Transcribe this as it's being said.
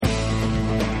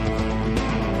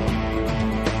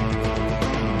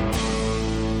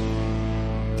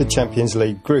the Champions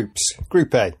League groups.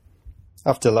 Group A.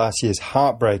 After last year's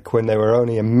heartbreak when they were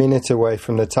only a minute away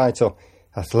from the title,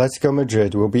 Atletico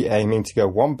Madrid will be aiming to go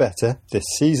one better this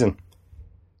season.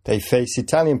 They face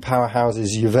Italian powerhouses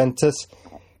Juventus,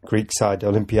 Greek side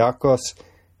Olympiacos,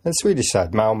 and Swedish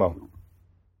side Malmo.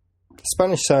 The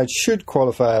Spanish side should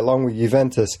qualify along with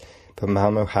Juventus, but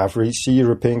Malmo have reached the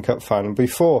European Cup final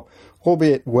before,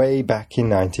 albeit way back in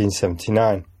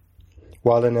 1979.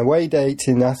 While an away date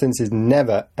in Athens is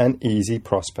never an easy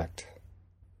prospect.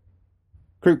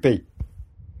 Group B.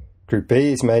 Group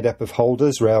B is made up of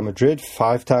holders Real Madrid,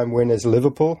 five-time winners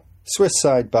Liverpool, Swiss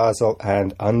side Basel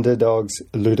and underdogs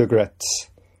Ludogorets.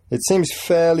 It seems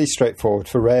fairly straightforward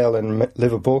for Real and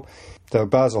Liverpool, though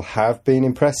Basel have been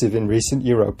impressive in recent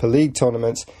Europa League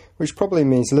tournaments, which probably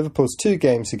means Liverpool's 2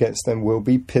 games against them will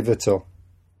be pivotal.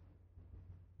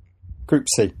 Group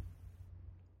C.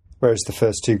 Whereas the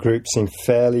first 2 groups seem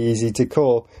fairly easy to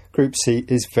call, Group C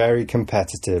is very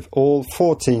competitive. All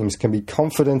 4 teams can be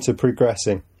confident of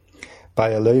progressing.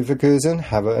 Bayer Leverkusen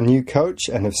have a new coach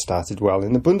and have started well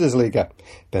in the Bundesliga.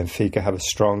 Benfica have a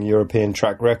strong European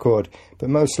track record, but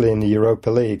mostly in the Europa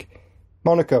League.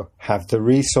 Monaco have the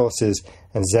resources,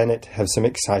 and Zenit have some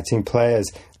exciting players,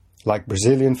 like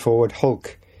Brazilian forward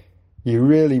Hulk. You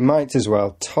really might as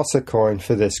well toss a coin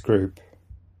for this group.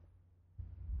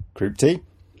 Group D.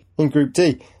 In Group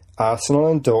D, Arsenal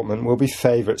and Dortmund will be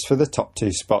favourites for the top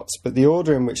 2 spots, but the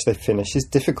order in which they finish is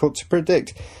difficult to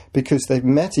predict because they've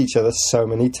met each other so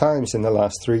many times in the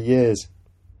last 3 years.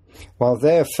 While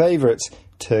they are favourites,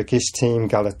 Turkish team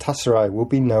Galatasaray will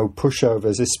be no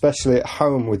pushovers, especially at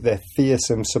home with their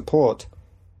fearsome support.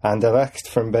 Anderlecht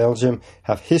from Belgium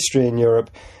have history in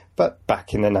Europe, but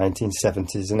back in the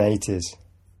 1970s and 80s.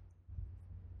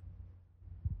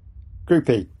 Group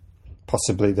E.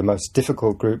 Possibly the most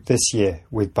difficult group this year,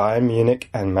 with Bayern Munich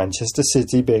and Manchester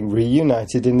City being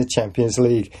reunited in the Champions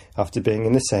League after being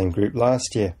in the same group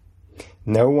last year.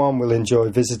 No one will enjoy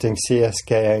visiting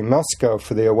CSKA Moscow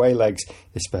for the away legs,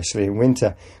 especially in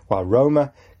winter, while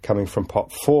Roma, coming from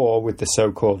pot 4 with the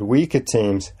so-called weaker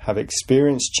teams, have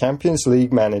experienced Champions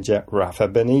League manager Rafa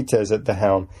Benitez at the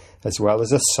helm, as well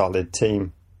as a solid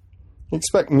team.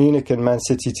 Expect Munich and Man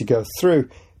City to go through,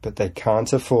 but they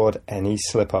can't afford any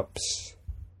slip-ups.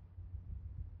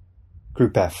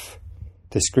 Group F.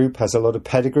 This group has a lot of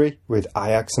pedigree, with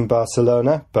Ajax and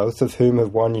Barcelona, both of whom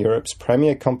have won Europe's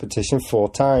premier competition 4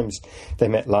 times. They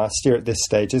met last year at this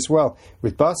stage as well,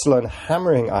 with Barcelona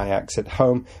hammering Ajax at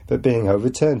home, but being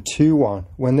overturned 2-1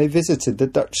 when they visited the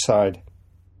Dutch side.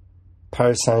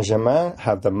 Paris Saint-Germain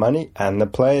have the money and the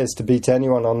players to beat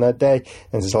anyone on their day,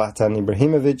 and Zlatan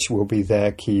Ibrahimovic will be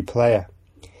their key player.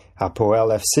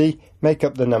 Hapoel FC make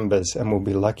up the numbers and will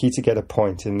be lucky to get a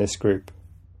point in this group.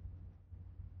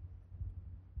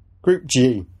 Group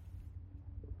G.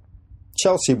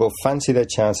 Chelsea will fancy their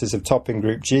chances of topping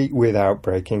Group G without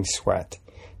breaking sweat.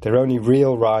 Their only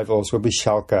real rivals will be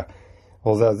Schalke,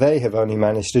 although they have only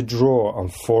managed a draw on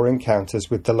 4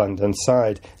 encounters with the London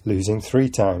side, losing 3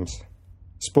 times.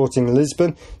 Sporting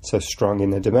Lisbon, so strong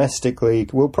in the domestic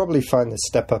league, will probably find the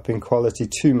step up in quality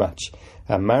too much,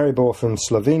 and Maribor from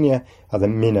Slovenia are the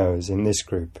minnows in this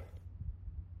group.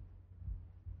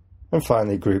 And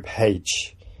finally, Group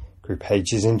H. Group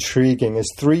H is intriguing as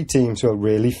 3 teams will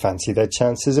really fancy their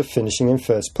chances of finishing in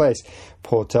first place.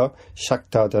 Porto,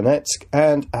 Shakhtar Donetsk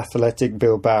and Athletic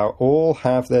Bilbao all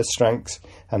have their strengths,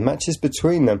 and matches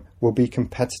between them will be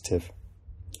competitive.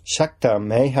 Shakhtar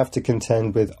may have to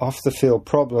contend with off-the-field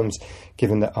problems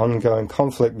given the ongoing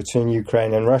conflict between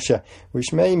Ukraine and Russia,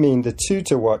 which may mean the 2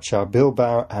 to watch are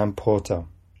Bilbao and Porto.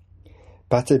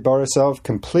 Bate Borisov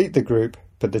complete the group,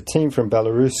 but the team from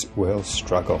Belarus will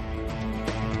struggle.